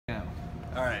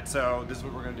All right, so this is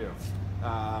what we're gonna do.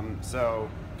 So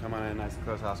come on in, nice and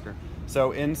close, Oscar.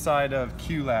 So inside of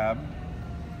QLab,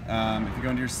 if you go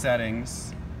into your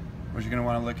settings, what you're gonna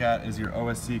wanna look at is your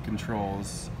OSC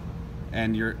controls,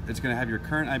 and it's gonna have your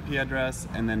current IP address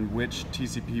and then which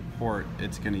TCP port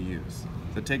it's gonna use.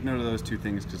 So take note of those two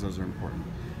things because those are important.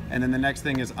 And then the next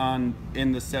thing is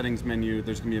in the settings menu,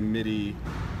 there's gonna be a MIDI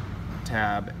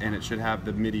tab, and it should have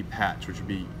the MIDI patch, which would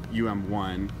be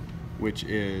UM1, which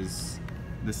is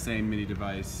the same MIDI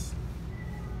device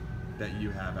that you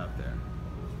have out there.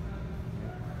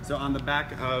 So on the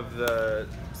back of the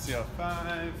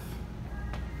CL5,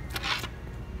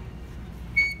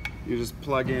 you just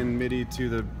plug in MIDI to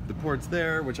the ports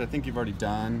there, which I think you've already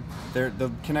done.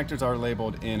 The connectors are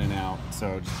labeled in and out,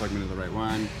 so just plug them into the right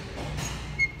one.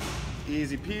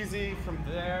 Easy peasy. From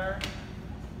there,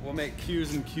 we'll make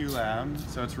cues in QLab,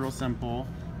 so it's real simple.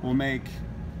 We'll make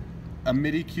a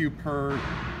MIDI cue per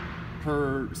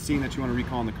scene that you want to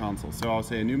recall in the console. So I'll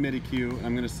say a new MIDI cue, and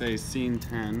I'm going to say scene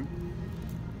 10.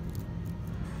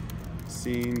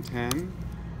 Scene 10.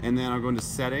 And then I'll go into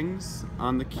settings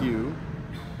on the cue,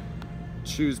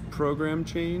 choose program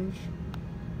change,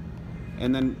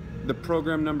 and then the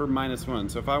program number -1.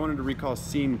 So if I wanted to recall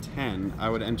scene 10, I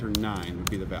would enter 9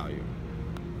 would be the value.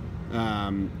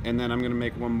 And then I'm going to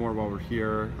make one more while we're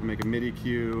here. I'll make a MIDI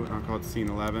cue, and I'll call it scene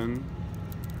 11.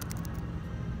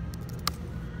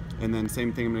 And then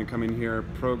same thing, I'm going to come in here,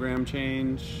 program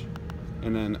change,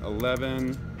 and then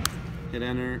 11, hit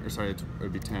enter, or sorry, it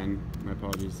would be 10, my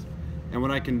apologies. And what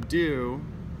I can do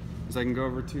is I can go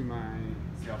over to my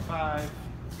CL5,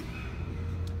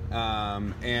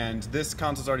 and this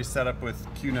console's already set up with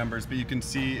cue numbers, but you can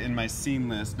see in my scene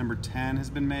list, number 10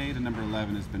 has been made and number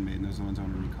 11 has been made, and those are the ones I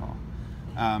want to recall.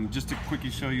 Just to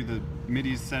quickly show you the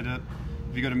MIDI setup,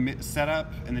 if you go to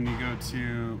setup and then you go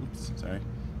to,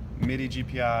 MIDI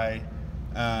GPI,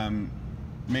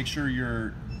 make sure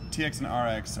your TX and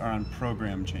RX are on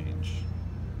program change.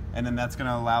 And then that's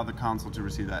gonna allow the console to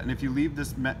receive that. And if you leave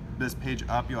this page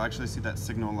up, you'll actually see that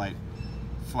signal light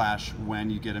flash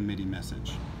when you get a MIDI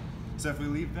message. So if we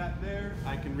leave that there,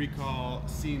 I can recall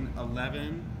scene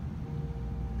 11,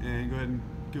 and go ahead and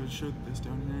go show this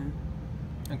down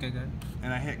here. Okay, good.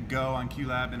 And I hit go on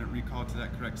QLab and it recalled to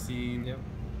that correct scene. Yep.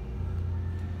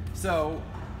 So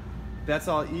that's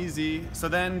all easy. So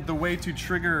then the way to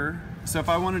trigger, so if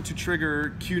I wanted to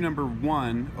trigger cue number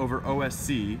 1 over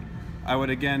OSC, I would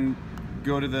again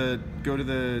go to the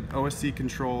OSC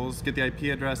controls, get the IP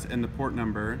address and the port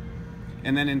number,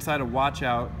 and then inside of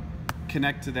watchout,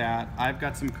 connect to that. I've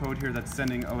got some code here that's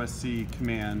sending OSC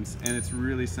commands, and it's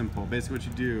really simple. Basically what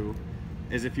you do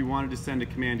is if you wanted to send a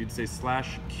command, you'd say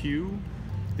 /q,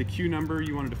 the cue number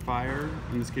you wanted to fire,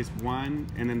 in this case 1,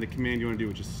 and then the command you want to do,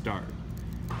 which is start.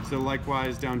 So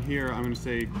likewise down here, I'm going to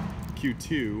say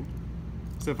Q2.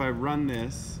 So if I run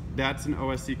this, that's an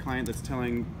OSC client that's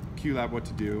telling QLab what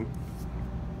to do.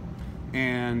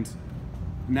 And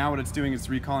now what it's doing is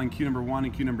recalling cue number 1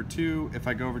 and cue number 2. If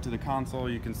I go over to the console,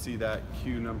 you can see that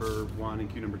cue number 1 and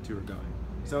cue number 2 are going.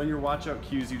 So in your watchout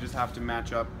cues, you just have to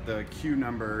match up the cue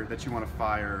number that you want to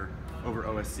fire over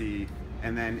OSC.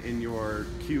 And then in your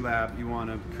QLab, you want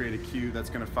to create a cue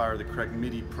that's going to fire the correct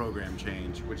MIDI program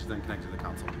change, which is then connected to the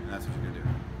console. And that's what you're going to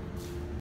do.